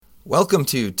Welcome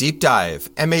to Deep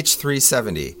Dive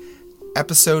MH370,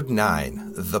 Episode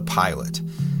 9, The Pilot.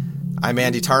 I'm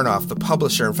Andy Tarnoff, the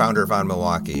publisher and founder of On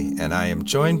Milwaukee, and I am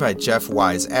joined by Jeff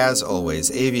Wise, as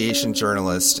always, aviation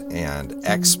journalist and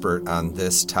expert on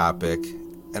this topic,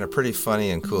 and a pretty funny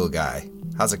and cool guy.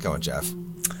 How's it going, Jeff?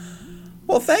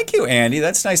 Well, thank you, Andy.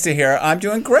 That's nice to hear. I'm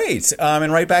doing great,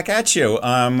 and right back at you.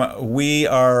 We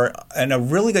are in a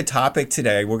really good topic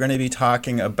today. We're going to be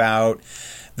talking about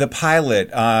the pilot.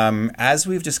 As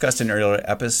we've discussed in earlier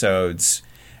episodes,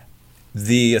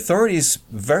 the authorities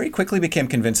very quickly became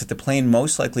convinced that the plane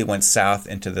most likely went south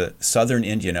into the southern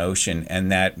Indian Ocean,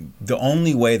 and that the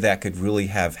only way that could really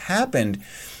have happened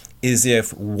is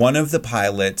if one of the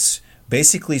pilots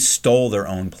basically stole their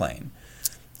own plane.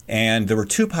 And there were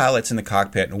two pilots in the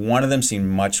cockpit, and one of them seemed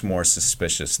much more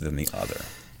suspicious than the other.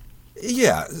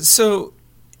 Yeah, so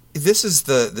this is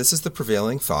the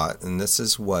prevailing thought, and this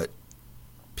is what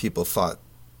people thought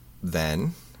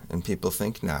then and people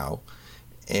think now.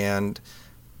 And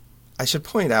I should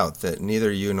point out that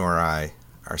neither you nor I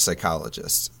are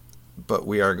psychologists, but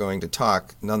we are going to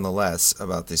talk nonetheless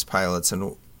about these pilots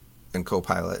and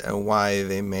co-pilot and why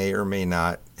they may or may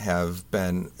not have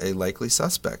been a likely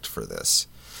suspect for this.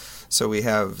 So we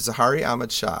have Zaharie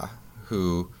Ahmad Shah,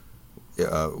 who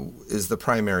is the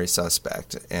primary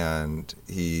suspect, and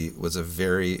he was a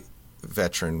very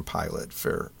veteran pilot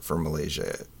for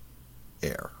Malaysia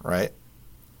Air, right?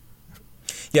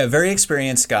 Yeah, very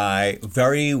experienced guy,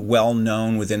 very well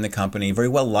known within the company, very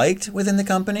well liked within the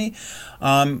company.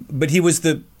 But he was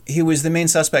the main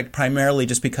suspect primarily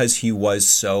just because he was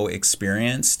so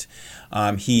experienced.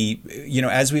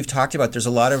 As we've talked about, there's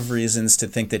a lot of reasons to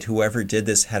think that whoever did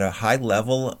this had a high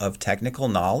level of technical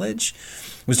knowledge,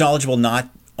 was knowledgeable not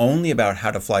only about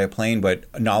how to fly a plane, but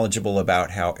knowledgeable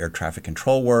about how air traffic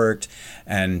control worked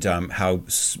and how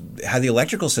the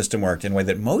electrical system worked in a way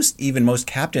that most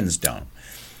captains don't.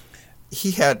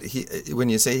 When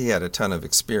you say he had a ton of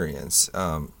experience,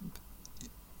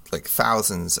 like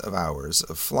thousands of hours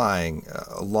of flying,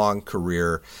 a long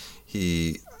career,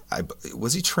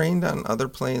 was he trained on other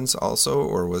planes also,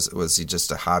 or was he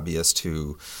just a hobbyist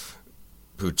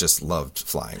who just loved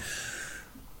flying?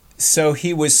 So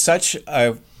he was such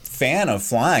a fan of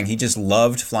flying. He just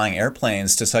loved flying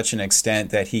airplanes to such an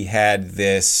extent that he had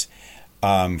this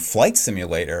flight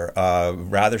simulator,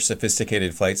 rather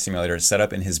sophisticated flight simulator set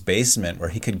up in his basement where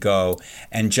he could go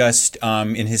and just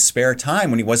in his spare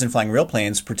time when he wasn't flying real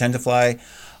planes, pretend to fly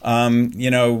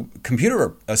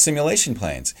computer simulation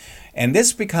planes. And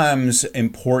this becomes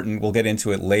important. We'll get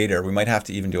into it later. We might have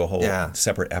to even do a whole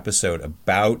separate episode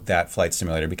about that flight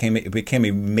simulator. It became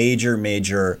a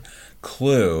major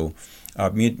clue,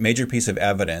 a major piece of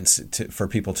evidence for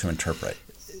people to interpret.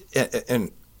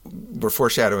 And we're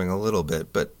foreshadowing a little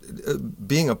bit, but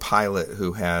being a pilot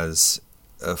who has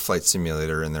a flight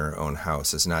simulator in their own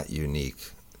house is not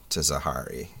unique to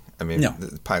Zaharie. I mean, no.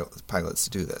 Pilots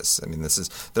do this. I mean, this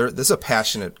is a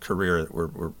passionate career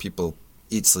where people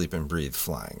eat, sleep, and breathe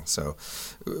flying. So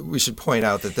we should point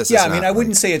out that this is not, I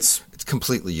wouldn't say it's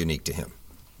completely unique to him.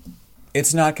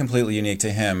 It's not completely unique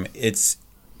to him. It's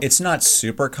not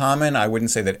super common. I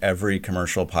wouldn't say that every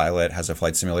commercial pilot has a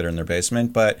flight simulator in their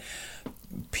basement, but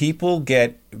people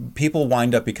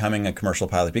wind up becoming a commercial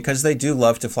pilot because they do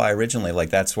love to fly originally. Like,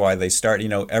 that's why they start,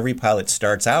 every pilot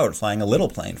starts out flying a little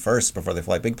plane first before they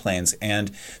fly big planes.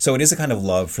 And so it is a kind of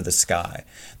love for the sky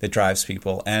that drives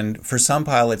people. And for some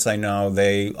pilots, I know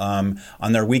they, on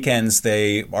their weekends,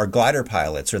 they are glider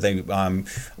pilots, or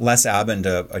Les Abend,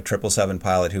 a 777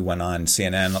 pilot who went on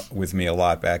CNN with me a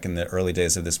lot back in the early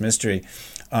days of this mystery.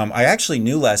 I actually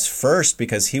knew Les first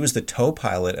because he was the tow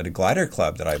pilot at a glider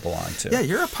club that I belonged to. Yeah,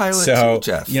 you're a pilot too,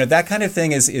 Jeff. That kind of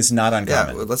thing is not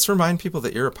uncommon. Yeah, let's remind people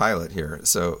that you're a pilot here.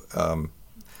 So, and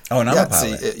I'm a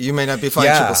pilot. So you may not be flying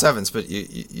 777s, but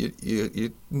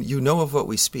you know of what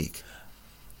we speak.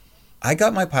 I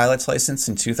got my pilot's license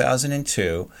in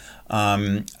 2002.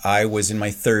 I was in my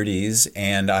 30s,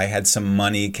 and I had some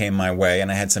money came my way,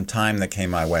 and I had some time that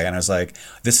came my way, and I was like,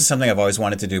 this is something I've always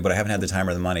wanted to do, but I haven't had the time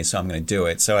or the money, so I'm going to do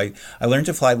it. So I learned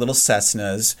to fly little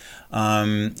Cessnas,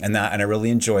 and I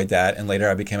really enjoyed that, and later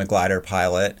I became a glider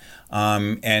pilot.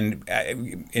 And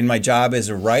in my job as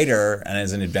a writer and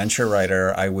as an adventure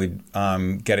writer, I would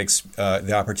get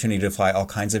the opportunity to fly all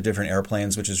kinds of different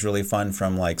airplanes, which is really fun,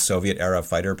 from like Soviet-era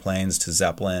fighter planes to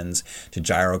Zeppelins to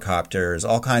gyrocopters,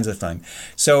 all kinds of fun.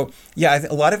 So, yeah,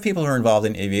 a lot of people who are involved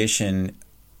in aviation,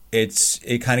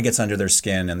 it kind of gets under their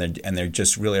skin, and they're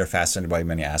just really are fascinated by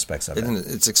many aspects of it.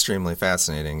 It's extremely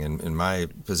fascinating. In my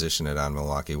position at On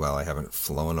Milwaukee, while I haven't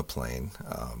flown a plane,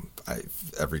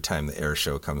 every time the air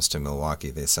show comes to Milwaukee,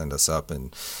 they send us up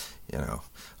and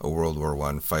a World War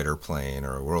I fighter plane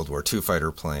or a World War II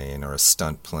fighter plane or a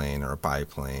stunt plane or a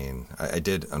biplane. I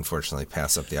did, unfortunately,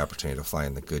 pass up the opportunity to fly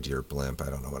in the Goodyear blimp. I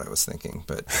don't know what I was thinking,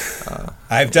 but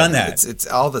I've done that. It's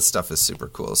all this stuff is super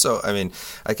cool. So, I mean,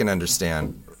 I can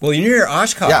understand. Well, you're near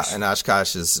Oshkosh. Yeah, and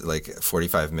Oshkosh is like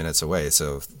 45 minutes away,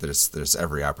 so there's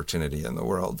every opportunity in the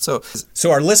world. So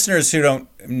our listeners who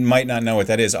might not know what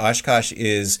that is, Oshkosh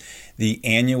is the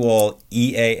annual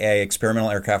EAA,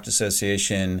 Experimental Aircraft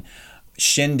Association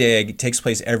shindig. It takes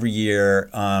place every year,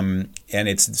 and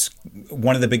it's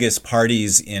one of the biggest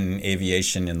parties in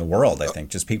aviation in the world, I think.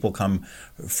 Just people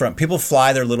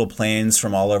fly their little planes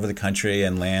from all over the country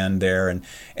and land there. And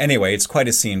anyway, it's quite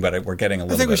a scene, but we're getting a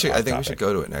little bit off topic. I think we should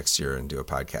go to it next year and do a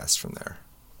podcast from there.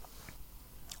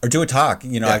 Or do a talk.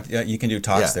 You can do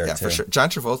talks there, too. Yeah, for sure. John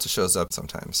Travolta shows up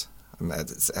sometimes.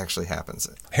 It actually happens.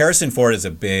 Harrison Ford is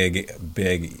a big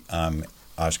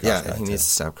Oshkosh. Yeah, he needs to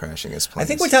stop crashing his planes. I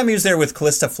think one time he was there with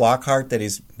Callista Flockhart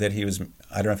that he was.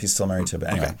 I don't know if he's still married to, but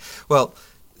anyway. Okay. Well,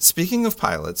 speaking of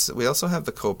pilots, we also have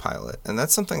the co-pilot, and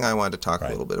that's something I wanted to talk a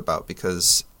little bit about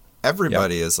because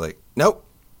everybody is like, nope,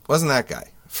 wasn't that guy.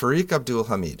 Fariq Abdul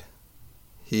Hamid.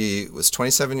 He was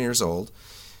 27 years old.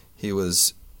 He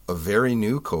was a very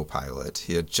new co-pilot.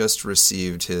 He had just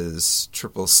received his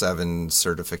 777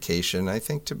 certification, I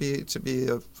think, to be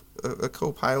a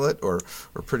co-pilot or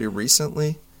pretty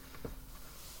recently.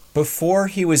 Before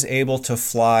he was able to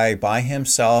fly by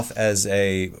himself as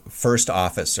a first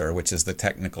officer, which is the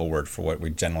technical word for what we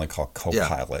generally call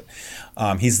co-pilot,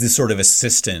 he's this sort of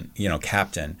assistant,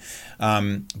 captain.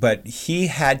 But he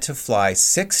had to fly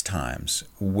 6 times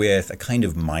with a kind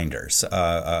of minder,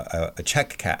 a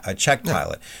Czech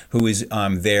pilot who was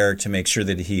there to make sure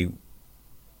that he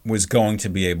was going to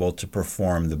be able to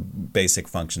perform the basic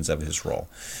functions of his role.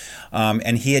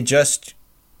 And he had just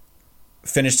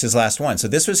finished his last one. So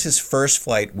this was his first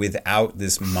flight without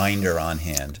this minder on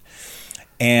hand.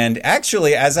 And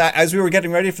actually, as we were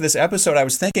getting ready for this episode, I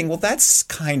was thinking, well, that's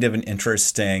kind of an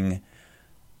interesting,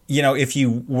 if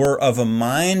you were of a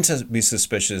mind to be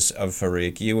suspicious of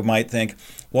Fariq, you might think,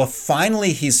 well,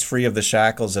 finally he's free of the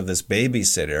shackles of this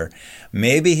babysitter.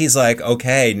 Maybe he's like,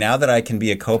 okay, now that I can be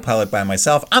a co-pilot by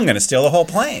myself, I'm going to steal the whole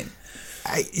plane.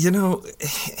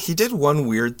 He did one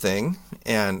weird thing,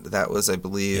 and that was, I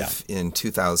believe, in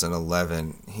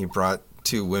 2011. He brought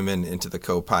 2 women into the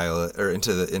co-pilot or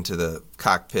into the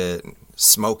cockpit,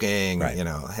 smoking,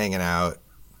 hanging out,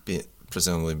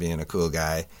 presumably being a cool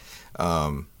guy.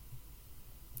 And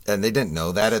they didn't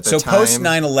know that at the time. So post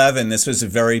 9/11, this was a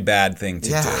very bad thing to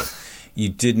do. You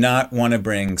did not want to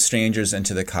bring strangers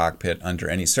into the cockpit under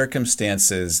any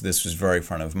circumstances. This was very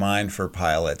front of mind for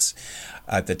pilots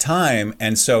at the time.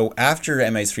 And so after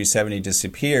MH370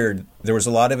 disappeared, there was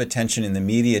a lot of attention in the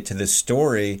media to this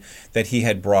story that he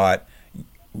had brought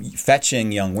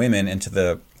fetching young women into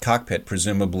the cockpit,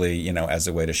 presumably, as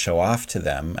a way to show off to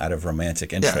them out of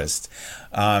romantic interest.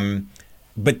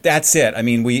 But that's it. I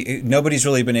mean, nobody's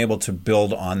really been able to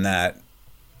build on that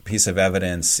piece of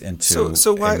evidence into.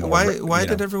 So why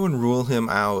did everyone rule him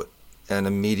out and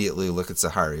immediately look at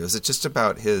Zaharie? Was it just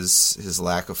about his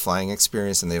lack of flying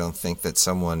experience, and they don't think that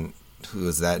someone who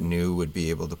is that new would be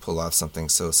able to pull off something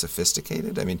so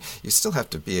sophisticated? I mean, you still have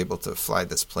to be able to fly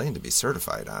this plane to be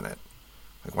certified on it.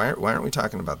 Like, why aren't we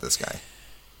talking about this guy?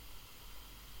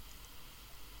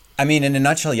 I mean, in a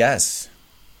nutshell, yes.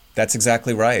 That's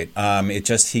exactly right.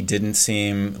 He didn't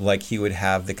seem like he would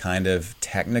have the kind of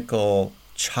technical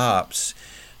chops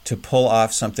to pull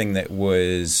off something that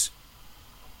was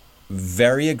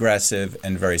very aggressive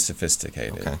and very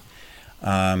sophisticated.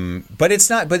 Okay. But it's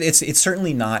not. But it's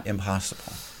certainly not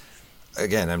impossible.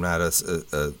 Again, I'm not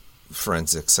a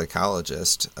forensic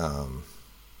psychologist,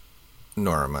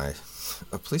 nor am I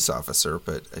a police officer.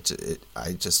 But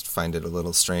I just find it a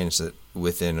little strange that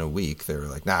within a week they were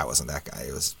like, "Nah, it wasn't that guy.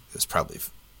 It was probably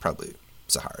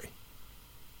Zaharie."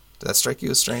 Did that strike you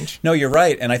as strange? No, you're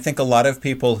right, and I think a lot of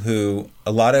people who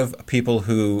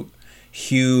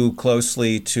hew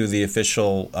closely to the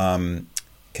official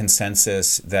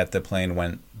consensus that the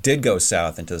plane did go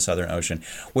south into the Southern Ocean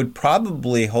would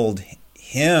probably hold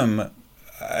him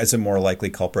as a more likely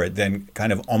culprit than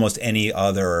kind of almost any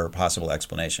other possible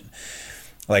explanation.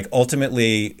 Like,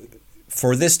 ultimately,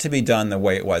 for this to be done the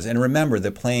way it was, and remember,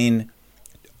 the plane,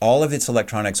 all of its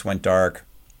electronics went dark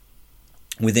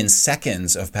within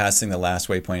seconds of passing the last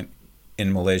waypoint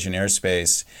in Malaysian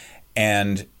airspace,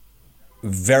 and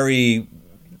very,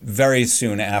 very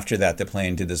soon after that, the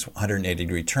plane did this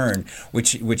 180-degree turn,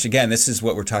 which again, this is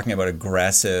what we're talking about: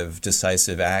 aggressive,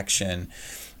 decisive action.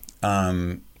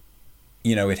 The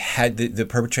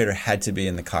perpetrator had to be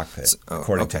in the cockpit,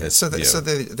 according to this view. So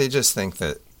they just think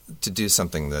that to do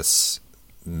something this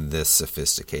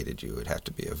sophisticated, you would have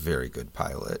to be a very good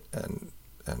pilot and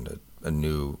a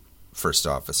new first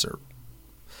officer.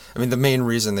 I mean, the main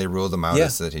reason they ruled him out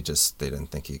is that they didn't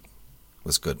think he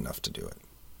was good enough to do it.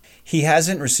 He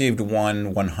hasn't received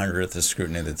 1/100th the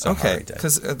scrutiny that Zahari did.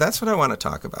 Because that's what I want to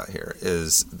talk about here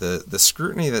is the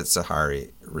scrutiny that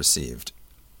Zahari received.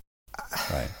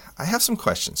 Right. I have some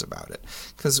questions about it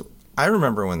because I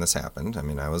remember when this happened. I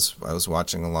mean, I was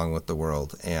watching along with the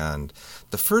world, and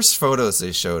the first photos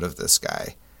they showed of this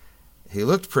guy, he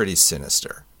looked pretty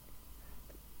sinister.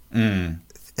 And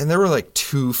there were like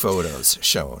 2 photos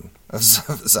shown of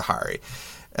Zahari,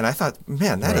 and I thought,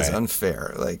 man, that is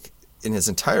unfair. Like, in his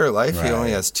entire life, he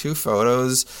only has 2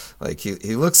 photos. Like,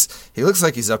 he looks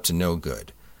like he's up to no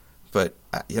good. But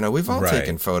we've all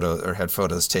taken photos or had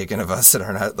photos taken of us that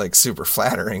are not like super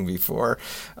flattering before.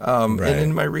 And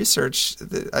in my research,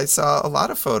 I saw a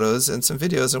lot of photos and some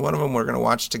videos, and one of them we're going to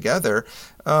watch together,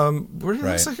 where he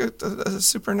looks like a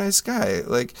super nice guy.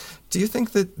 Like, do you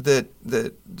think that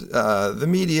the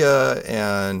media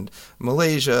and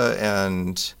Malaysia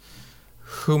and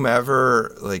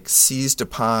whomever like seized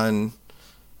upon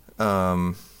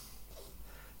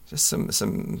just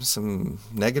some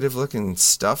negative looking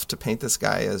stuff to paint this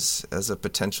guy as a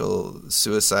potential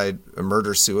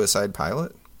murder-suicide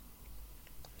pilot?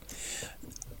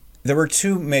 There were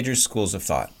 2 major schools of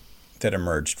thought that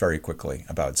emerged very quickly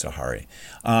about Zahari.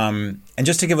 And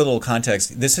just to give a little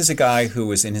context, this is a guy who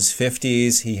was in his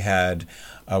 50s. He had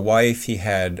a wife. He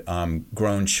had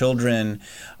grown children.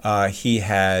 He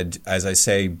had, as I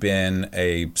say, been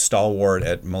a stalwart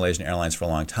at Malaysian Airlines for a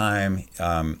long time,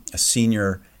 a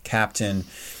senior captain.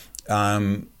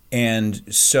 And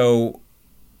so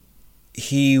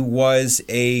he was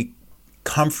a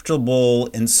comfortable,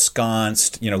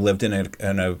 ensconced, lived in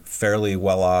a fairly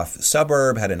well-off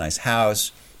suburb, had a nice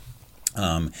house.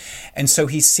 And so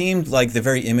he seemed like the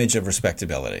very image of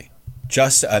respectability,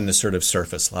 just on the sort of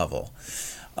surface level.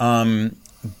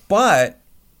 But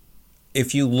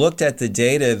if you looked at the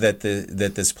data that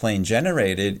this plane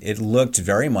generated, it looked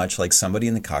very much like somebody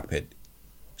in the cockpit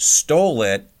stole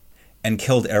it and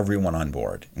killed everyone on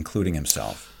board, including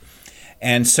himself.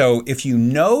 And so if you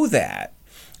know that,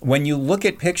 when you look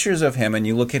at pictures of him and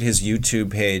you look at his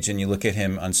YouTube page and you look at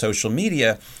him on social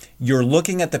media, you're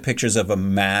looking at the pictures of a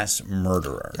mass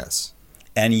murderer. Yes.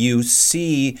 And you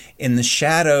see in the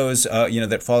shadows,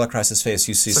 that fall across his face,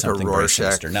 you see it's something like a very Rorschach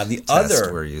sinister. Now the test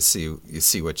other, where you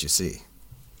see what you see.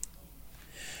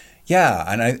 Yeah,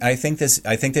 and I think this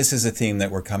is a theme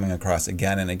that we're coming across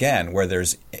again and again, where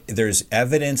there's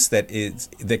evidence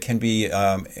that can be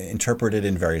interpreted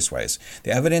in various ways.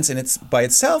 The evidence by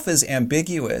itself is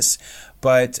ambiguous,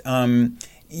 but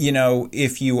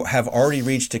if you have already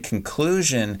reached a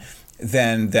conclusion,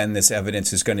 then this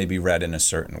evidence is going to be read in a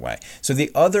certain way. So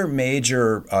the other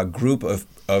major group of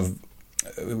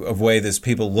way this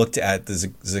people looked at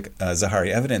the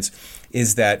Zahari evidence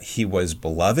is that he was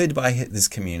beloved by his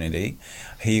community.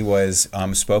 He was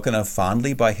spoken of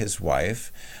fondly by his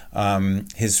wife.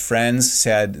 His friends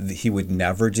said he would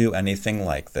never do anything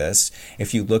like this.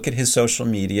 If you look at his social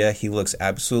media, he looks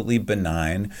absolutely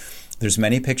benign. There's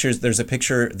many pictures. There's a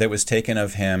picture that was taken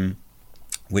of him,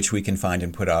 which we can find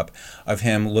and put up, of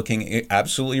him looking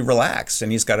absolutely relaxed.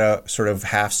 And he's got a sort of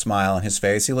half smile on his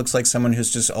face. He looks like someone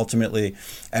who's just ultimately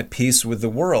at peace with the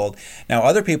world. Now,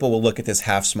 other people will look at this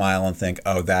half smile and think,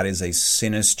 oh, that is a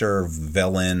sinister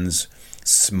villain's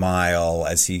smile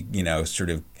as he, sort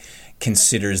of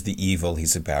considers the evil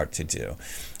he's about to do.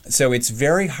 So it's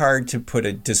very hard to put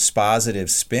a dispositive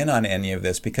spin on any of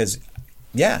this because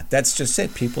that's just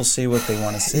it. People see what they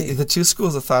want to see. The 2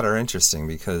 schools of thought are interesting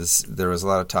because there was a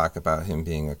lot of talk about him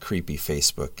being a creepy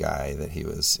Facebook guy, that he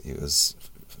was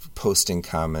posting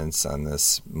comments on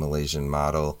this Malaysian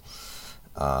model.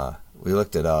 We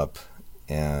looked it up,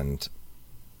 and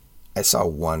I saw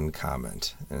one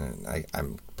comment, and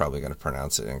I'm probably going to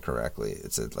pronounce it incorrectly.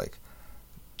 It said like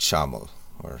Chamel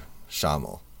or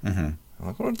Shamel. Mm-hmm. I'm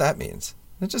like, what that means?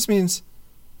 It just means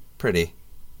pretty.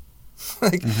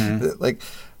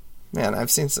 Man,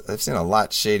 I've seen a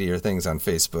lot shadier things on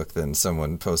Facebook than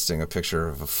someone posting a picture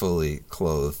of a fully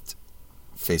clothed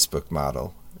Facebook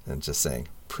model and just saying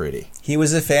pretty. He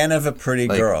was a fan of a pretty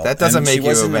girl. That doesn't make you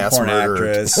a mass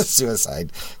murderer,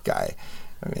 suicide guy.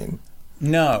 I mean,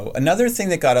 no. Another thing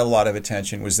that got a lot of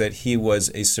attention was that he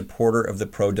was a supporter of the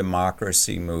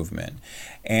pro-democracy movement,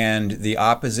 and the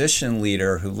opposition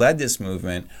leader who led this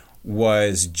movement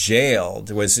was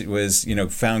jailed, was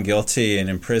found guilty and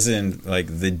imprisoned like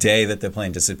the day that the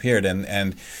plane disappeared.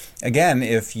 And again,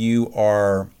 if you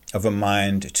are of a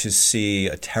mind to see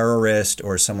a terrorist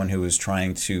or someone who is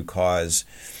trying to cause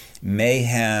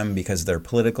mayhem because of their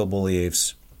political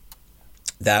beliefs,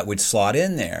 that would slot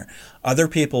in there. Other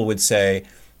people would say,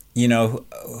 you know,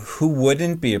 who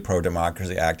wouldn't be a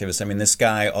pro-democracy activist? I mean, this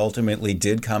guy ultimately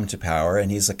did come to power,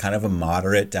 and he's a kind of a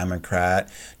moderate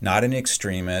Democrat, not an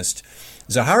extremist.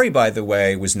 Zahari, by the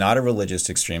way, was not a religious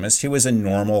extremist. He was a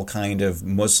normal kind of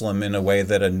Muslim in a way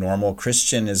that a normal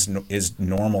Christian is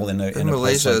normal in a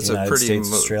Malaysia place like the United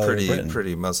States, Australia, and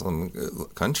pretty Muslim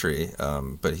country,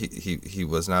 but he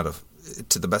was not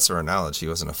to the best of our knowledge, he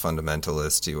wasn't a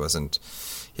fundamentalist.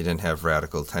 He didn't have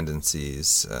radical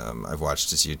tendencies. I've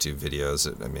watched his YouTube videos.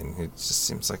 I mean, he just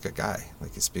seems like a guy.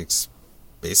 Like, he speaks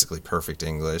basically perfect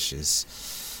English.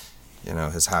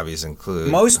 His hobbies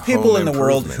include most people in the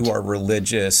world improvement. who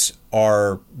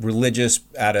are religious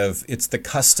out of, it's the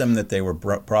custom that they were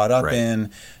brought up Right. in.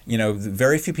 You know,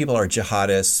 very few people are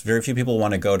jihadists. Very few people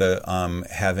want to go to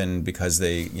heaven because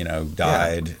they,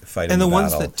 died fighting And the the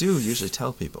ones battle. that do usually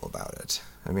tell people about it.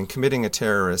 I mean, committing a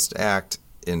terrorist act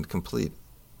in complete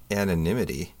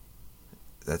anonymity,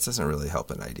 that doesn't really help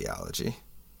an ideology.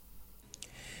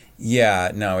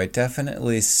 Yeah, no, it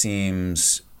definitely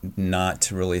seems not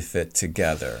to really fit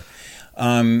together.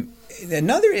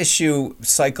 Another issue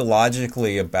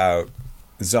psychologically about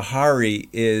Zahari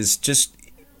is just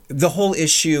the whole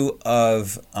issue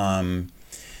of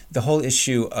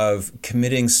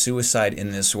committing suicide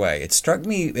in this way. It struck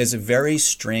me as a very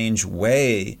strange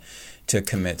way to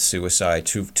commit suicide,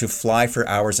 to fly for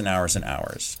hours and hours and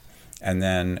hours, and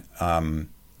then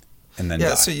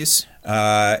die. So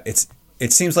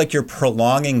It seems like you're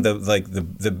prolonging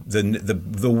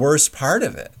the worst part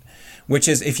of it, which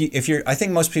is if you're I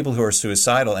think most people who are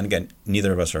suicidal, and again,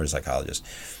 neither of us are psychologists,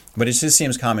 but it just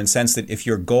seems common sense that if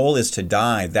your goal is to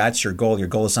die, that's your goal. Your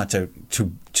goal is not to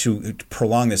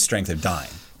prolong the strength of dying,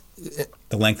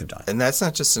 the length of dying. And that's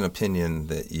not just an opinion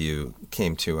that you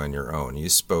came to on your own. You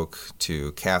spoke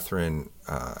to Catherine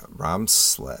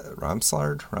Ramslard,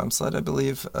 I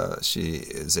believe. She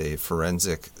is a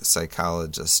forensic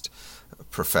psychologist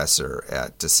professor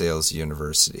at DeSales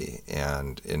University,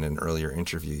 and in an earlier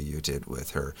interview you did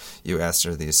with her, you asked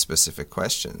her these specific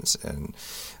questions. And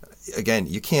again,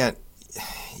 you can't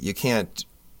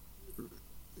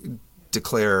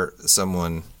declare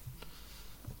someone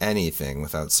anything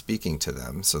without speaking to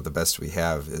them. So the best we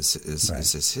have is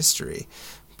his history.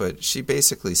 But she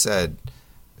basically said,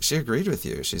 she agreed with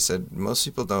you. She said most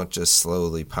people don't just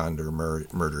slowly ponder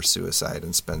murder suicide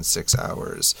and spend 6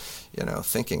 hours,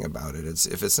 thinking about it.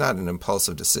 If it's not an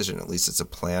impulsive decision, at least it's a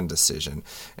planned decision,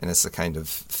 and it's the kind of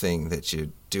thing that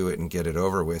you do it and get it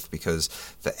over with, because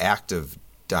the act of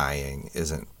dying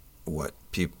isn't what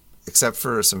people, except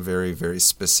for some very, very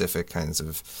specific kinds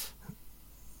of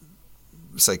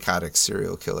psychotic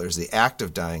serial killers, the act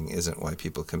of dying isn't why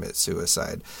people commit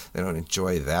suicide. They don't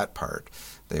enjoy that part.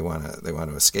 They want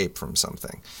to escape from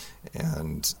something,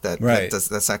 and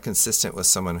that's not consistent with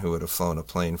someone who would have flown a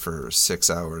plane for 6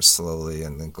 hours slowly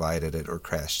and then glided it or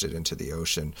crashed it into the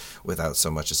ocean without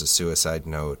so much as a suicide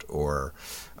note or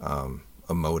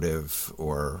a motive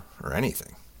or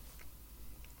anything.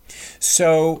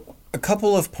 So, a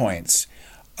couple of points.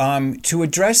 To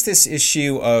address this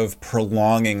issue of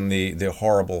prolonging the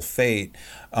horrible fate,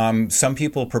 some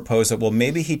people propose that, well,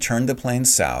 maybe he turned the plane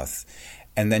south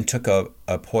and then took a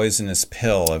poisonous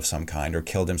pill of some kind, or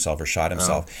killed himself or shot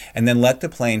himself, and then let the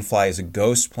plane fly as a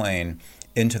ghost plane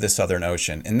into the Southern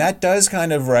Ocean. And that does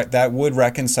kind of, that would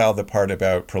reconcile the part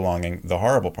about prolonging the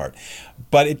horrible part.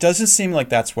 But it doesn't seem like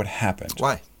that's what happened.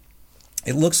 Why?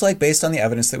 It looks like, based on the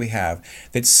evidence that we have,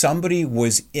 that somebody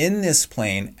was in this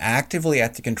plane, actively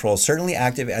at the controls, certainly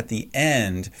active at the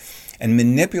end, and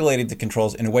manipulated the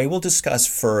controls in a way we'll discuss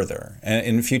further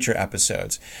in future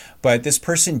episodes. But this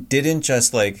person didn't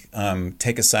just take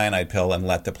a cyanide pill and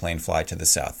let the plane fly to the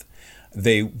south.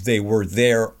 They were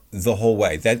there the whole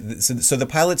way. So the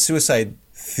pilot suicide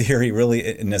theory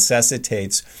really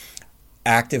necessitates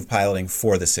active piloting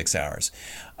for the 6 hours.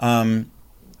 And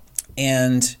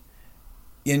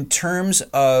in terms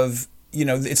of,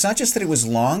 it's not just that it was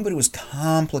long, but it was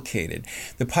complicated.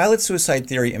 The pilot suicide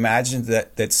theory imagined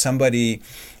that somebody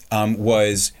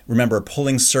was, remember,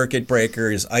 pulling circuit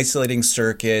breakers, isolating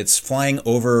circuits, flying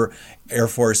over Air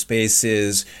Force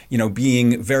bases,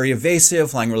 being very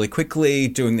evasive, flying really quickly,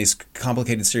 doing these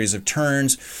complicated series of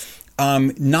turns,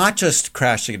 not just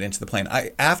crashing it into the plane.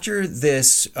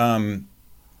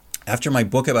 After my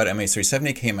book about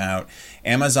MH370 came out,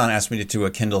 Amazon asked me to do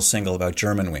a Kindle single about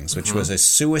Germanwings, which was a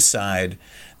suicide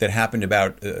that happened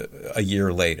about a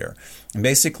year later. And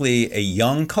basically, a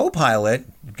young co-pilot,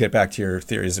 get back to your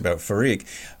theories about Farik,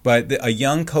 but a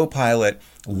young co-pilot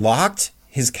locked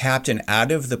his captain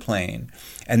out of the plane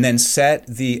and then set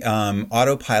the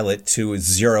autopilot to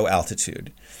 0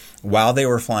 altitude while they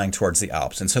were flying towards the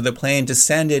Alps. And so the plane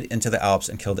descended into the Alps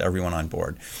and killed everyone on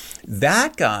board.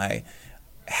 That guy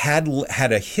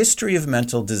had a history of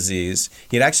mental disease.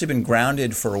 He had actually been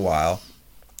grounded for a while.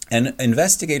 And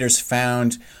investigators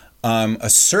found a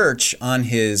search on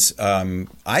his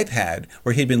iPad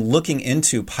where he'd been looking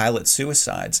into pilot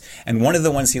suicides. And one of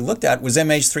the ones he looked at was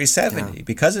MH370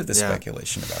 because of the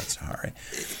speculation about Zaharie.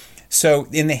 So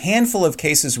in the handful of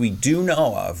cases we do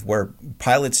know of where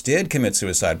pilots did commit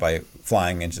suicide by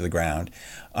flying into the ground,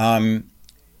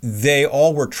 they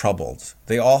all were troubled.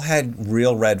 They all had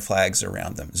real red flags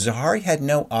around them. Zaharie had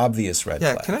no obvious red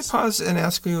flags. Can I pause and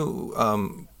ask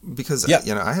you, because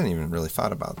I hadn't even really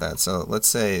thought about that. So let's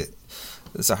say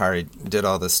Zaharie did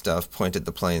all this stuff, pointed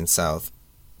the plane south,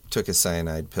 took his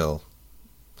cyanide pill.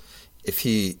 If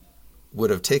he would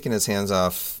have taken his hands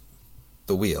off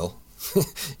the wheel,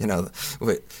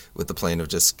 would the plane have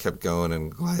just kept going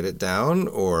and glided down,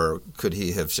 or could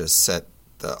he have just set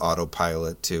the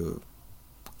autopilot to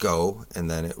go and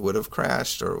then it would have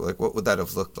crashed, or like what would that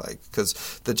have looked like?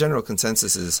 Because the general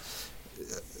consensus is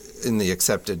in the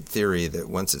accepted theory that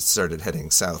once it started heading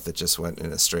south, it just went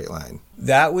in a straight line.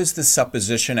 That was the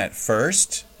supposition at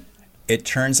first. It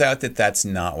turns out that that's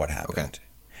not what happened. Okay.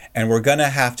 And we're going to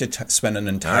have to spend an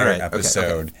entire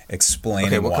episode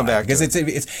explaining we'll why. Come back because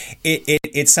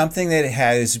it's something that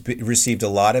has received a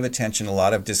lot of attention, a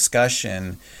lot of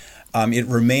discussion. It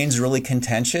remains really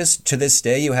contentious. To this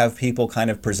day, you have people kind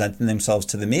of presenting themselves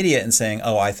to the media and saying,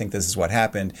 oh, I think this is what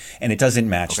happened, and it doesn't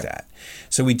match that.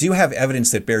 So we do have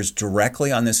evidence that bears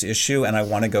directly on this issue, and I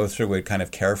want to go through it kind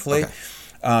of carefully.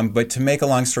 But to make a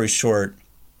long story short,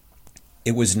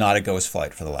 it was not a ghost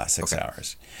flight for the last 6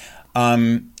 hours.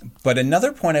 But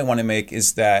another point I want to make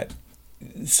is that,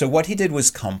 so what he did was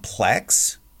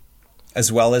complex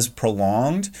as well as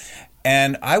prolonged.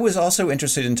 And I was also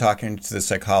interested in talking to the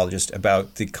psychologist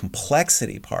about the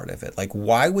complexity part of it. Like,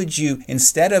 why would you,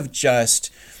 instead of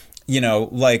just,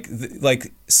 like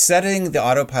setting the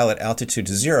autopilot altitude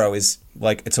to 0 is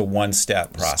like, it's a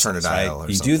one-step process. Just turn a dial or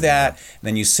you something. do that,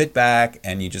 then you sit back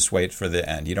and you just wait for the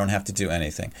end. You don't have to do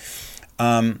anything.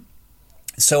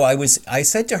 So I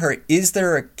said to her,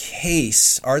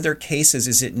 are there cases,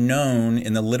 is it known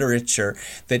in the literature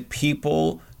that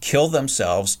people kill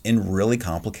themselves in really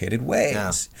complicated ways?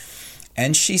 Yeah.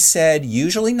 And she said,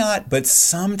 usually not, but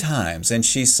sometimes. And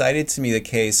she cited to me the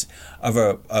case of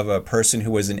a person who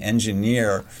was an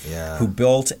engineer who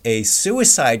built a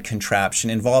suicide contraption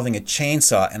involving a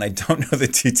chainsaw. And I don't know the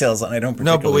details, and I don't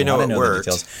particularly but we know want to it know worked,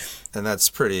 the details. And that's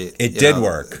pretty. It did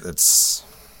work. It's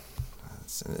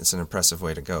an impressive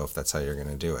way to go if that's how you're going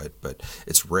to do it, but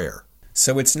it's rare.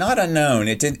 So it's not unknown.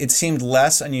 It seemed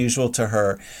less unusual to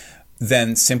her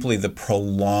than simply the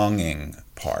prolonging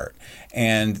part.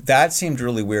 And that seemed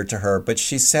really weird to her. But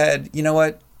she said, you know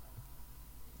what?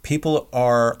 People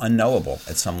are unknowable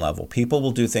at some level. People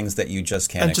will do things that you just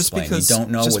can't explain. You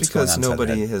don't know what's going on. Just because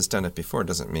nobody has done it before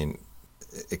doesn't mean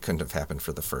it couldn't have happened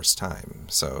for the first time.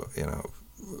 So,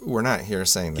 we're not here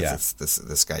saying that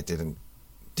this guy didn't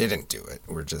do it.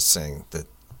 We're just saying that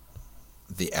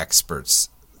the experts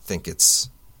think it's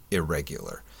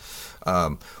irregular.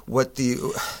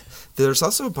 There's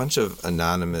also a bunch of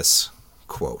anonymous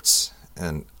quotes,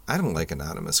 and I don't like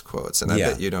anonymous quotes, and I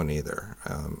bet you don't either.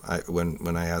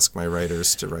 When I ask my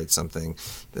writers to write something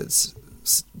that's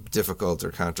difficult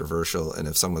or controversial, and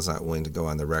if someone's not willing to go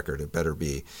on the record, it better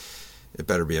be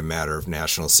a matter of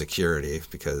national security,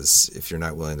 because if you're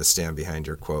not willing to stand behind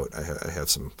your quote, I have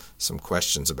some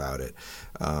questions about it.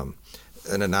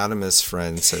 An anonymous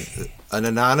friend of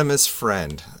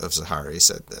Zaharie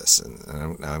said this,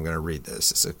 and now I'm going to read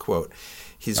this. It's a quote.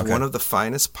 He's one of the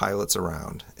finest pilots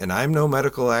around, and I'm no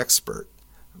medical expert,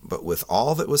 but with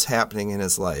all that was happening in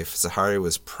his life, Zaharie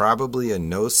was probably in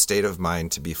no state of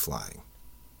mind to be flying.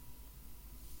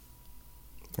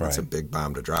 That's a big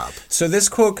bomb to drop. So this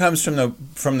quote comes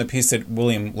from the piece that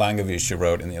William Langewiesche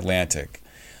wrote in The Atlantic.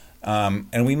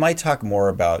 And we might talk more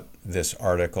about this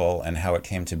article and how it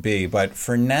came to be. But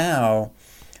for now,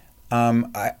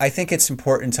 I think it's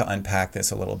important to unpack this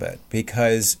a little bit,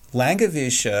 because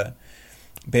Langewiesche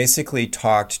basically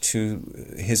talked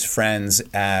to his friends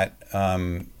at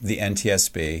the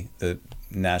NTSB, the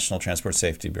National Transport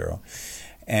Safety Bureau,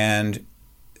 and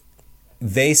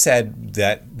they said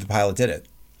that the pilot did it.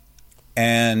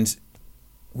 And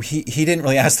he didn't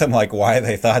really ask them like why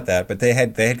they thought that, but they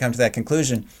had come to that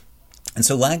conclusion. And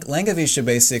so Langewiesche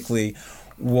basically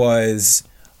was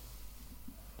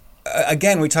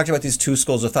again, we talked about these two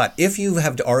schools of thought. If you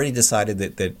have already decided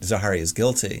that Zaharie is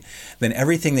guilty, then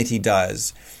everything that he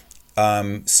does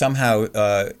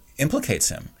somehow implicates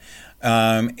him.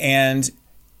 And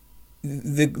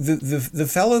the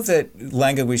fellow that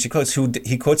Langewiesche quotes, who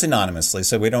he quotes anonymously,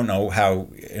 so we don't know how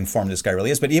informed this guy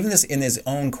really is. But even this, in his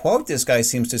own quote, this guy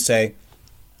seems to say,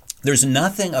 there's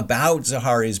nothing about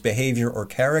Zaharie's behavior or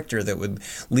character that would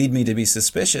lead me to be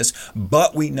suspicious,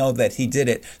 but we know that he did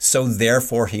it, so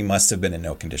therefore he must have been in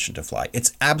no condition to fly.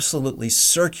 It's absolutely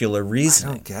circular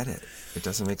reasoning. I don't get it. It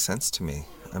doesn't make sense to me.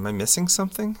 Am I missing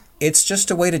something? It's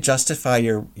just a way to justify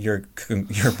your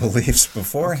beliefs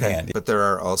beforehand. Okay. But there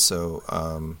are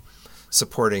also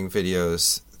supporting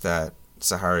videos that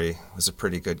Zaharie was a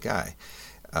pretty good guy.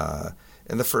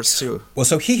 And the first two... Well,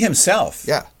 so he himself...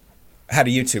 Yeah. Had a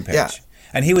YouTube page. Yeah.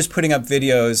 And he was putting up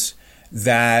videos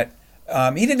that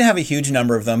he didn't have a huge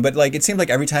number of them, but like it seemed like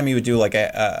every time he would do like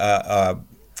a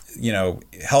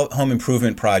home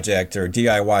improvement project or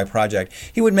DIY project,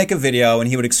 he would make a video and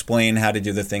he would explain how to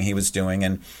do the thing he was doing.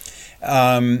 And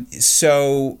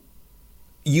so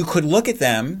you could look at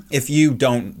them, if you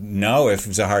don't know if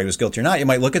Zaharie was guilty or not, you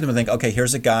might look at them and think, okay,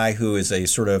 here's a guy who is a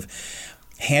sort of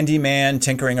handyman,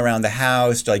 tinkering around the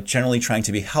house, like generally trying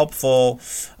to be helpful,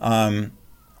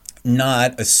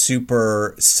 not a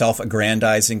super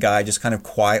self-aggrandizing guy, just kind of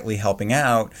quietly helping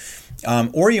out.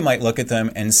 Or you might look at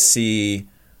them and see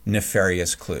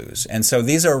nefarious clues. And so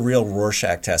these are real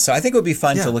Rorschach tests. So I think it would be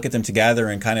fun to look at them together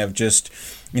and kind of just,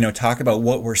 talk about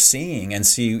what we're seeing and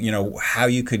see, how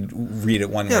you could read it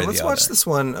one way or the other. Yeah, let's watch this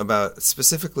one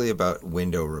specifically about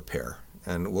window repair.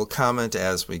 And we'll comment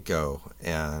as we go.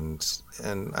 And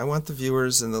I want the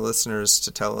viewers and the listeners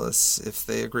to tell us if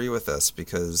they agree with us,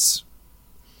 because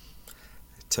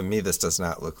to me this does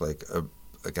not look like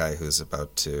a guy who's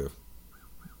about to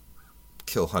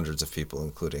kill hundreds of people,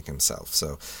 including himself.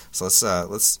 So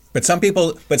let's. But some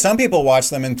people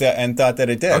watched them and thought that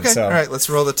it did. Okay, so. All right.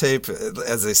 Let's roll the tape,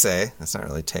 as they say. That's not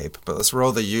really tape, but let's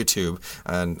roll the YouTube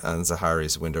on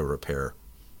Zaharie's window repair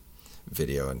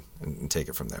video and take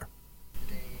it from there.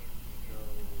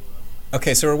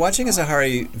 Okay, so we're watching a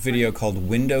Zaharie video called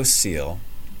Window Seal,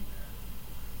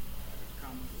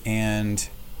 and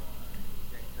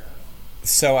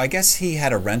so I guess he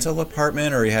had a rental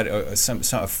apartment, or he had a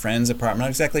friend's apartment. I'm not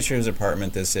exactly sure whose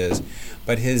apartment this is,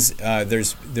 but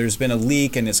there's been a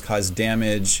leak and it's caused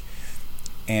damage,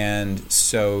 and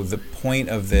so the point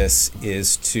of this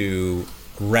is to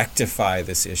rectify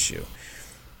this issue.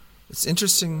 It's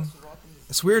interesting.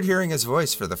 It's weird hearing his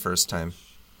voice for the first time.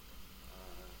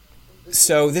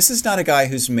 So this is not a guy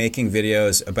who's making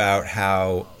videos about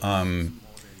how,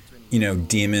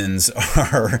 demons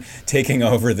are taking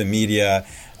over the media.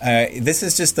 This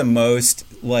is just the most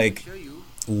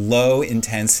low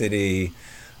intensity,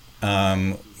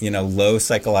 low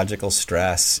psychological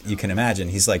stress you can imagine.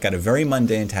 He's got a very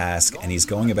mundane task and he's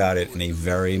going about it in a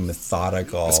very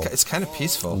methodical. It's kind of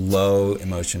peaceful. Low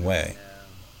emotion way.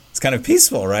 It's kind of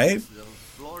peaceful, right?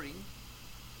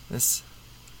 This.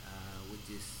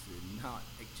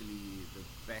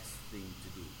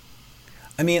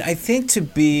 I mean, I think to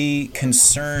be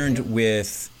concerned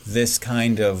with this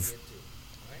kind of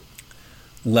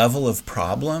level of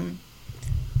problem,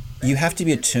 you have to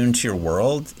be attuned to your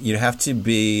world. You have to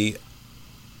be,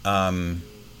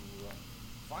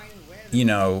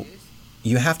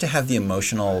 you have to have the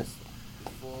emotional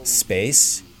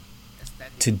space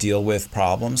to deal with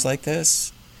problems like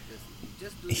this.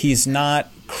 He's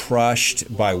not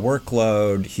crushed by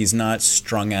workload. He's not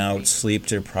strung out, sleep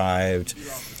deprived,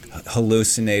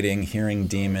 hallucinating, hearing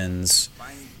demons.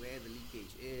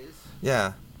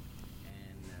 Yeah.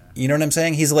 You know what I'm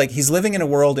saying? He's living in a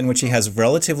world in which he has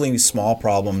relatively small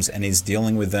problems and he's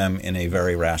dealing with them in a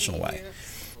very rational way.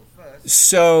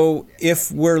 So if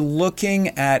we're looking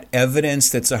at evidence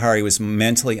that Zaharie was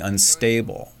mentally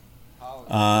unstable,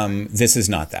 this is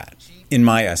not that, in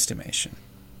my estimation.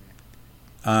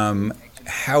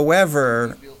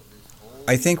 However,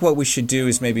 I think what we should do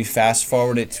is maybe fast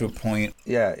forward it to a point.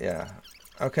 Yeah.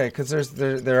 Okay, because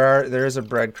there is a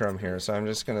breadcrumb here, so I'm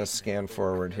just going to scan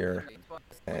forward here.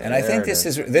 And I think this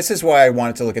is why I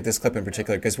wanted to look at this clip in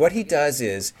particular, because what he does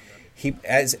is, he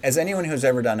as anyone who's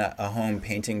ever done a home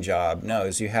painting job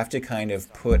knows, you have to kind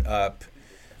of put up.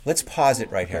 Let's pause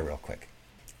it right here real quick.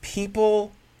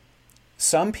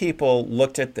 Some people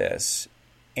looked at this,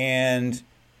 and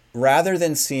rather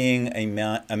than seeing a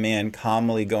man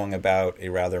calmly going about a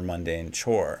rather mundane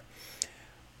chore,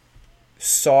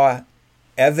 saw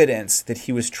evidence that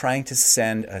he was trying to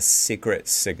send a secret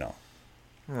signal.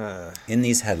 in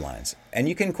these headlines. And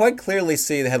you can quite clearly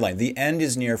see the headline. The end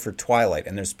is near for Twilight,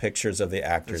 and there's pictures of the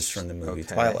actors from the movie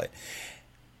Twilight.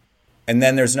 And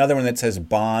then there's another one that says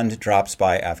Bond drops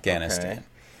by Afghanistan. Okay.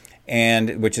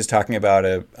 And which is talking about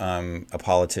a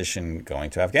politician going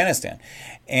to Afghanistan.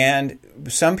 And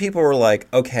some people were like,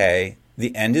 okay,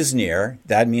 the end is near.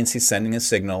 That means he's sending a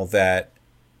signal that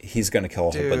he's going to kill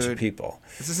a whole bunch of people.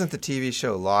 This isn't the TV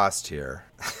show Lost here.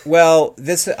 Well,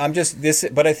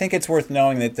 but I think it's worth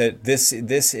knowing that this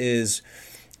is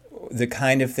the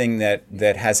kind of thing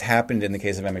that has happened in the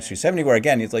case of MH370, where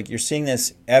again, it's like you're seeing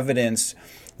this evidence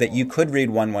that you could read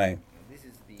one way,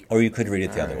 or you could read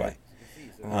it the other way.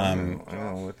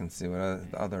 I'll look and see what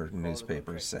other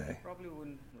newspapers say. Probably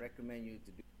wouldn't recommend you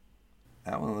to do.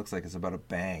 That one looks like it's about a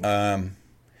bank.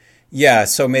 Yeah,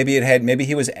 so maybe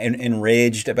he was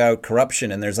enraged about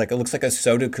corruption, and there's it looks like a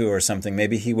Sudoku or something.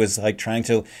 Maybe he was like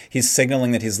he's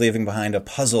signaling that he's leaving behind a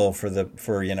puzzle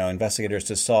for investigators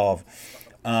to solve.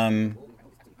 And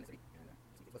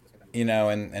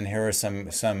here are some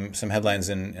headlines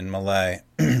in Malay.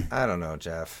 I don't know,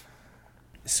 Jeff.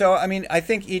 So, I mean, I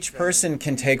think each person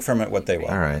can take from it what they want.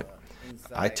 All right.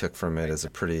 I took from it as a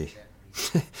pretty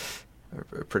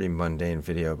mundane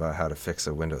video about how to fix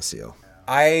a window seal.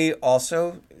 I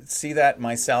also see that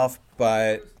myself,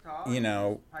 but,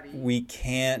 we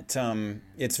can't,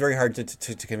 it's very hard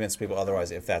to convince people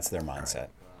otherwise if that's their mindset.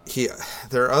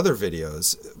 There are other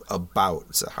videos about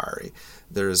Zaharie.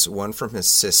 There's one from his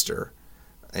sister,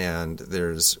 and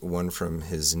there's one from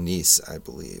his niece, I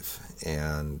believe.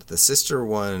 And the sister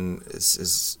one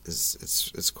is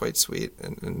quite sweet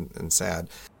and sad.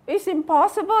 It's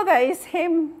impossible that it's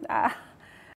him.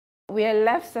 We are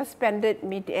left suspended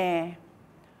mid-air.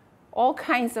 All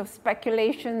kinds of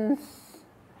speculations.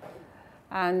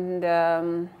 And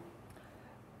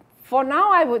for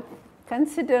now, I would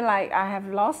consider like I have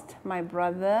lost my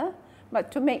brother.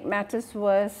 But to make matters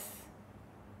worse,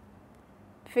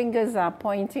 fingers are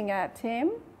pointing at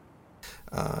him.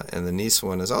 And the niece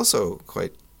one is also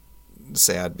quite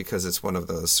sad because it's one of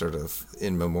those sort of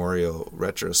in memorial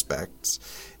retrospects.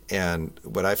 And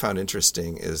what I found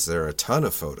interesting is there are a ton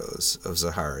of photos of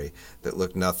Zaharie that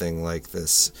look nothing like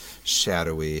this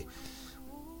shadowy,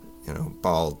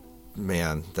 bald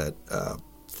man that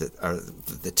are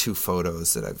the two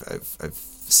photos that I've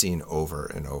seen over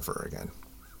and over again.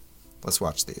 Let's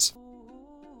watch these.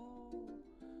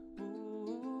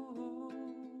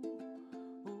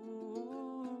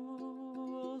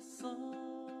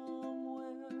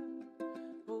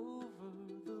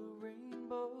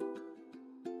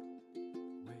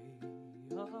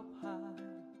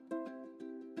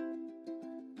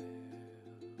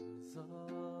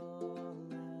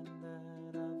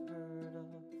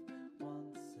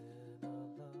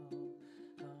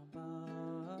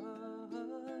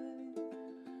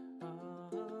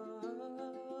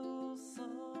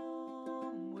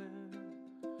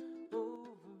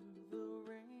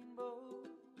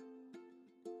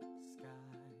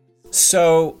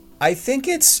 So I think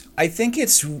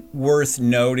it's worth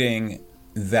noting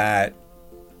that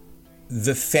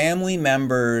the family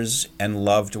members and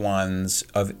loved ones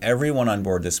of everyone on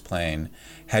board this plane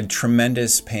had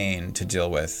tremendous pain to deal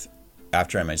with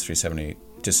after MH370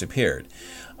 disappeared.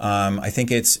 I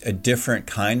think it's a different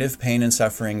kind of pain and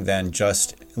suffering than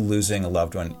just losing a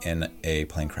loved one in a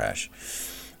plane crash.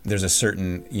 There's a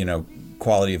certain,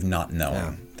 quality of not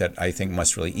knowing that I think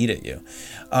must really eat at you.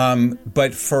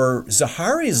 But for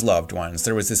Zaharie's loved ones,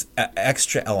 there was this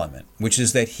extra element, which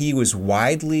is that he was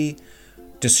widely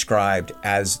described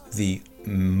as the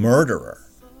murderer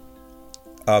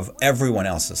of everyone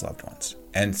else's loved ones.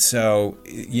 And so,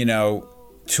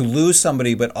 to lose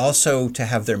somebody, but also to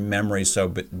have their memory so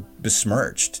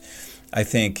besmirched, I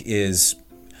think is,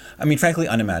 frankly,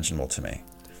 unimaginable to me.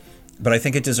 But I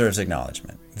think it deserves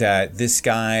acknowledgement that this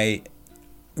guy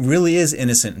really is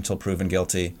innocent until proven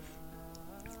guilty.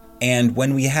 And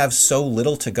when we have so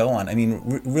little to go on,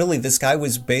 really, this guy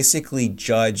was basically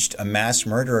judged a mass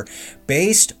murderer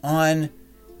based on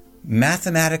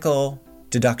mathematical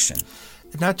deduction.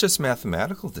 Not just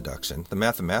mathematical deduction. The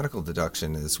mathematical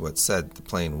deduction is what said the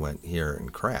plane went here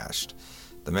and crashed.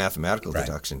 The mathematical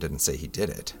deduction didn't say he did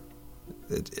it.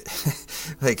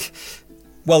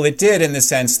 Well, it did in the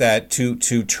sense that to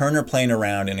turn a plane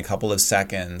around in a couple of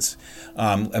seconds,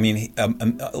 about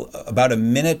a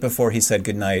minute before he said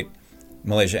goodnight,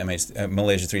 Malaysia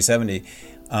 370,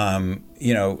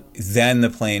 then the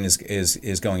plane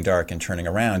is going dark and turning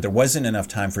around. There wasn't enough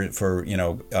time for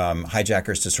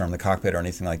hijackers to storm the cockpit or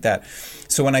anything like that.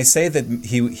 So when I say that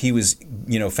he was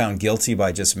found guilty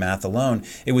by just math alone,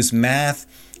 it was math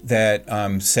that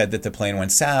said that the plane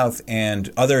went south,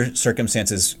 and other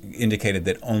circumstances indicated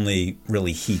that only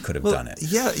really he could have done it.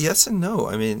 Yeah, yes and no.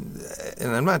 I mean,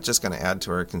 and I'm not just going to add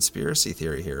to our conspiracy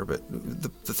theory here, but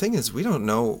the thing is, we don't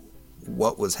know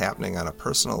what was happening on a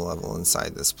personal level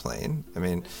inside this plane. I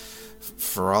mean,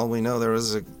 for all we know, there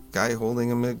was a guy holding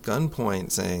him at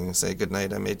gunpoint saying, "Say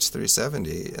goodnight,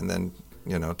 MH370," and then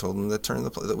told him to turn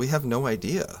the plane. We have no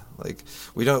idea. Like,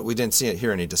 we didn't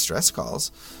hear any distress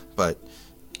calls, but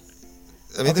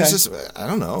I mean, there's just, I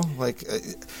don't know. Like,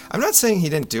 I'm not saying he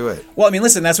didn't do it. Well, I mean,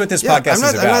 listen, that's what this podcast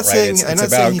is about, right? It's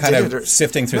about kind of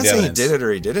sifting through the evidence. I'm not saying he did it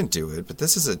or he didn't do it,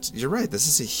 but you're right, this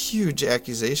is a huge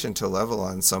accusation to level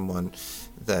on someone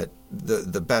that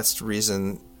the best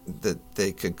reason that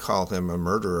they could call him a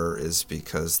murderer is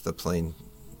because the plane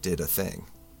did a thing.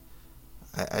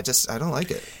 I don't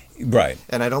like it. Right.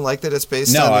 And I don't like that it's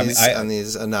based on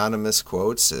these anonymous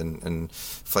quotes and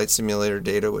flight simulator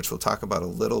data, which we'll talk about a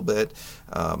little bit.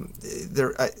 I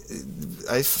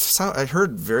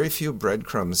heard very few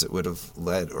breadcrumbs that would have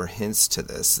led or hints to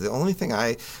this. The only thing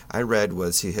I read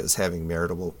was he was having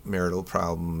marital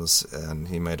problems, and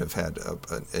he might have had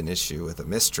an issue with a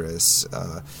mistress.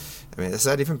 I mean, has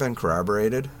that even been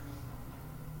corroborated?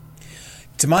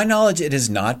 To my knowledge, it has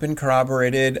not been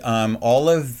corroborated. All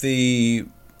of the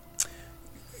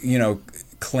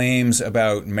claims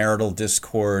about marital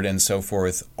discord and so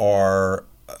forth are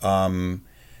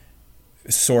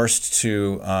sourced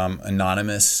to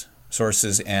anonymous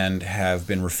sources and have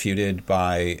been refuted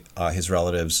by his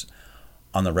relatives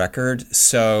on the record.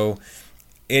 So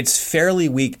it's fairly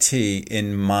weak tea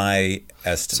in my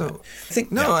estimate.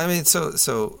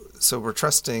 So we're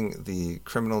trusting the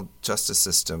criminal justice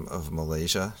system of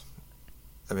Malaysia.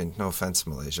 I mean, no offense,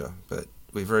 Malaysia, but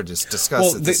we've already just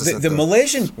discussed that this isn't the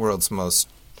Malaysian world's most,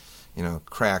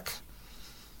 crack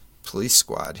police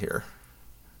squad here.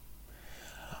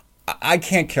 I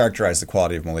can't characterize the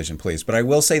quality of Malaysian police, but I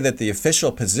will say that the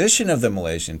official position of the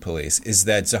Malaysian police is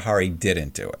that Zaharie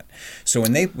didn't do it. So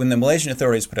when the Malaysian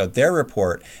authorities put out their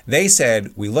report, they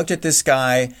said, we looked at this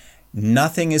guy,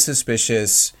 nothing is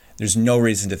suspicious, there's no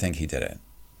reason to think he did it.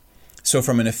 So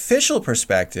from an official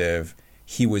perspective,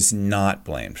 he was not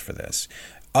blamed for this.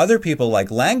 Other people like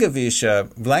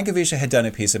Langevisha had done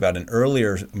a piece about an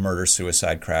earlier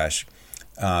murder-suicide crash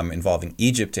involving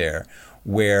Egypt Air,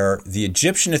 where the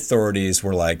Egyptian authorities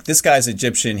were like, this guy's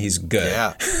Egyptian, he's good.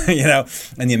 Yeah.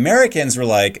 And the Americans were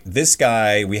like, this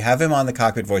guy, we have him on the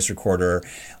cockpit voice recorder,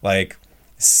 like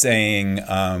saying,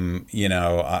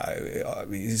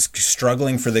 he's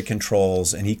struggling for the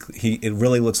controls, and it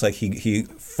really looks like he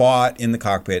fought in the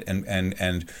cockpit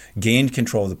and gained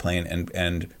control of the plane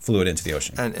and flew it into the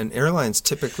ocean. And airlines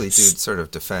typically do sort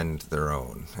of defend their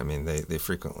own. I mean, they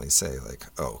frequently say like,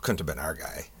 "Oh, couldn't have been our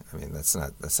guy." I mean, that's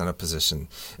not a position.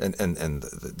 And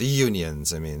the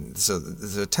unions. I mean, so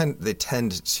they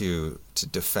tend to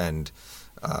defend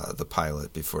the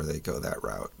pilot before they go that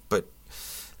route, but.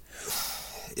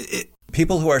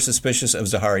 People who are suspicious of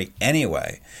Zaharie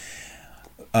anyway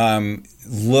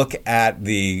look at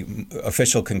the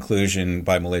official conclusion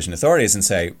by Malaysian authorities and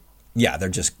say, yeah, they're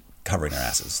just covering their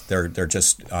asses. They're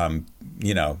just going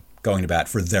to bat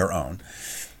for their own.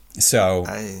 So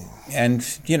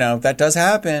that does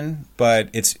happen, but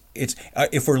it's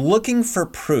if we're looking for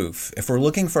proof, if we're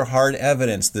looking for hard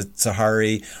evidence that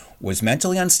Zaharie was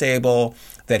mentally unstable,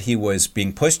 that he was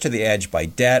being pushed to the edge by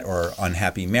debt or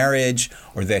unhappy marriage,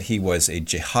 or that he was a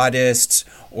jihadist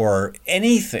or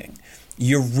anything,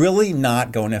 you're really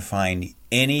not going to find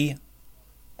any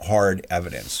hard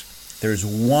evidence. There's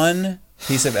one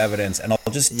piece of evidence, and I'll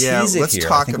just tease it let's here.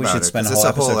 Talk I think about we should spend a whole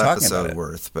episode talking about it.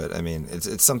 Worth, but I mean,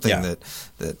 it's something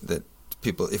that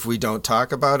people, if we don't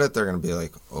talk about it, they're going to be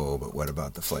like, oh, but what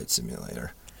about the flight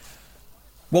simulator?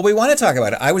 Well, we want to talk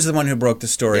about it. I was the one who broke the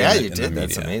story. Yeah, in you did.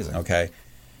 That's amazing. Okay.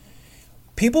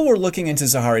 People were looking into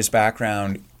Zaharie's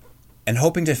background and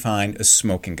hoping to find a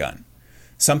smoking gun.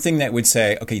 Something that would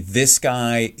say, okay, this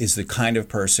guy is the kind of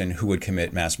person who would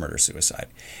commit mass murder-suicide.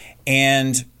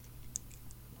 And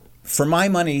for my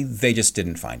money, they just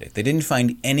didn't find it. They didn't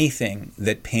find anything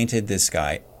that painted this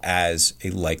guy as a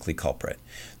likely culprit.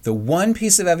 The one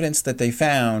piece of evidence that they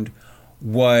found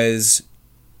was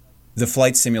the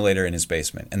flight simulator in his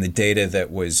basement and the data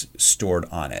that was stored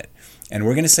on it. And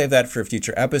we're going to save that for a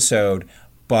future episode,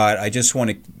 but I just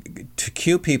want to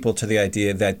cue people to the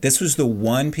idea that this was the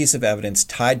one piece of evidence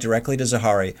tied directly to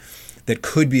Zaharie that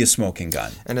could be a smoking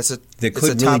gun. And it's a that it's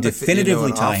could a really topic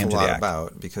definitively that tie you him know to an the awful act. lot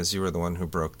about because you were the one who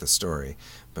broke the story.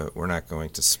 But we're not going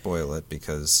to spoil it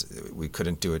because we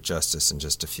couldn't do it justice in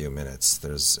just a few minutes.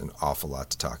 There's an awful lot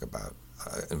to talk about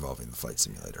involving the flight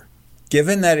simulator.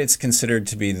 Given that it's considered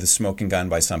to be the smoking gun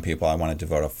by some people, I want to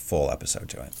devote a full episode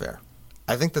to it. Fair.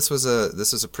 I think this was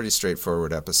a pretty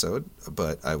straightforward episode,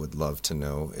 but I would love to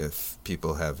know if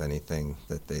people have anything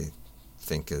that they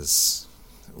think is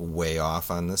way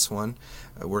off on this one.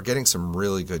 We're getting some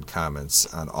really good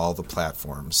comments on all the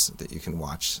platforms that you can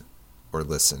watch or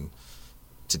listen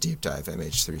to Deep Dive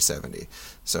MH370.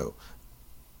 So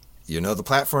you know the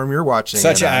platform you're watching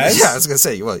Such it on. as? Yeah, I was going to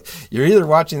say, well, you're either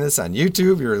watching this on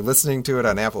YouTube, you're listening to it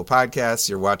on Apple Podcasts,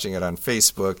 you're watching it on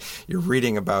Facebook, you're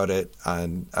reading about it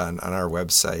on our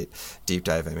website,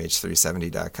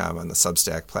 deepdivemh370.com, on the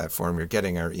Substack platform. You're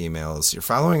getting our emails. You're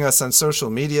following us on social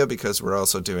media because we're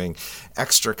also doing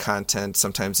extra content,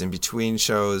 sometimes in between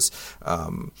shows,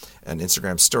 and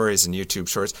Instagram stories and YouTube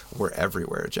shorts. We're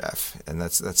everywhere, Jeff. And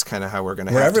that's kind of how we're going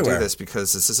to have to do this,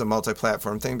 because this is a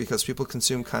multi-platform thing, because people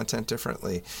consume content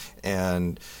differently,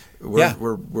 and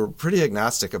we're pretty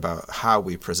agnostic about how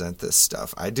we present this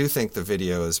stuff. I do think the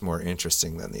video is more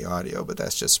interesting than the audio, but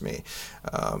that's just me.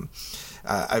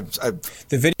 The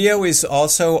video is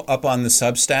also up on the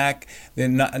Substack. The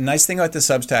nice thing about the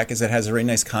Substack is it has a really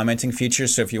nice commenting feature.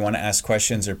 So if you want to ask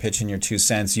questions or pitch in your 2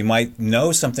 cents, you might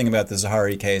know something about the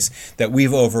Zaharie case that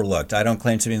we've overlooked. I don't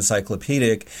claim to be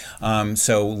encyclopedic,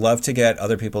 so love to get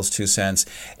other people's 2 cents.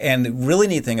 And the really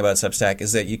neat thing about Substack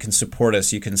is that you can support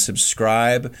us. You can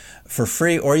subscribe for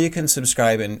free, or you can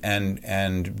subscribe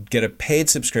and get a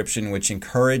paid subscription, which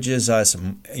encourages us,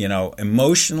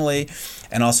 emotionally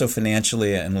and also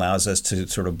financially, and allows us to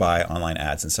sort of buy online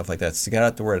ads and stuff like that, to get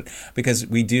out the word. Because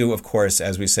we do, of course,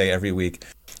 as we say every week,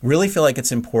 really feel like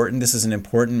it's important. This is an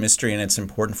important mystery, and it's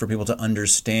important for people to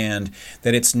understand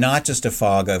that it's not just a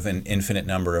fog of an infinite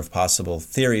number of possible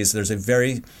theories. There's a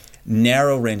very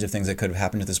narrow range of things that could have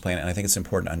happened to this planet, and I think it's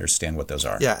important to understand what those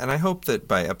are. Yeah, and I hope that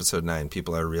by episode 9,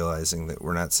 people are realizing that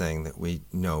we're not saying that we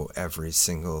know every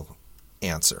single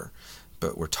answer,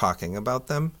 but we're talking about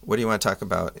them. What do you want to talk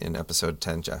about in episode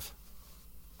 10, Jeff?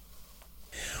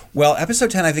 Well, episode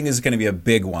 10, I think, is going to be a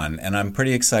big one, and I'm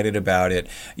pretty excited about it.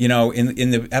 In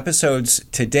the episodes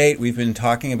to date, we've been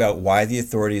talking about why the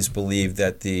authorities believe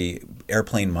that the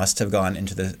airplane must have gone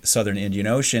into the southern Indian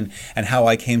Ocean, and how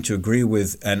I came to agree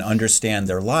with and understand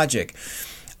their logic.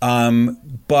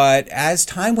 But as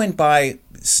time went by,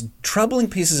 troubling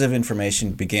pieces of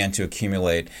information began to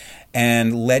accumulate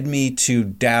and led me to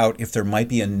doubt if there might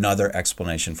be another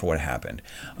explanation for what happened.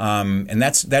 And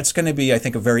that's going to be, I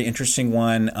think, a very interesting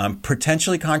one,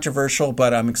 potentially controversial,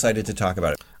 but I'm excited to talk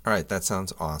about it. All right, that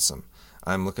sounds awesome.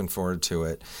 I'm looking forward to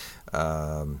it.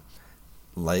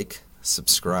 Like,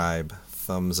 subscribe,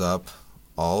 thumbs up,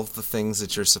 all of the things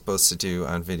that you're supposed to do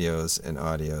on videos and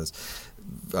audios.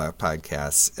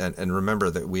 Podcasts, and remember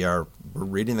that we're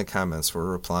reading the comments,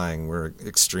 we're replying, we're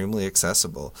extremely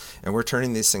accessible, and we're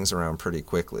turning these things around pretty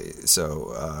quickly.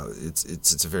 So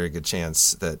it's a very good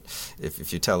chance that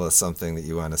if you tell us something that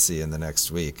you want to see in the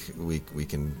next week, we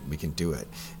can do it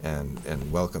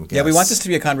and welcome guests. Yeah, we want this to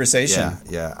be a conversation.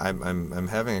 Yeah, I'm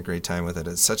having a great time with it.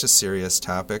 It's such a serious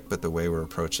topic, but the way we're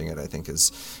approaching it, I think,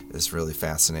 is really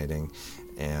fascinating,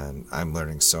 and I'm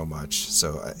learning so much.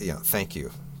 So thank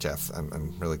you, Jeff.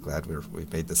 I'm really glad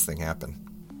we've made this thing happen.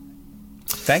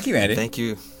 Thank you, Andy. Thank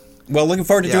you. Well, looking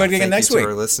forward to doing it again next week. Thank you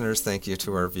to our listeners. Thank you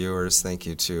to our viewers. Thank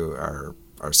you to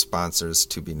our sponsors,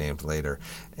 to be named later.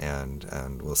 And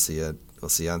we'll see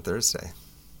you on Thursday.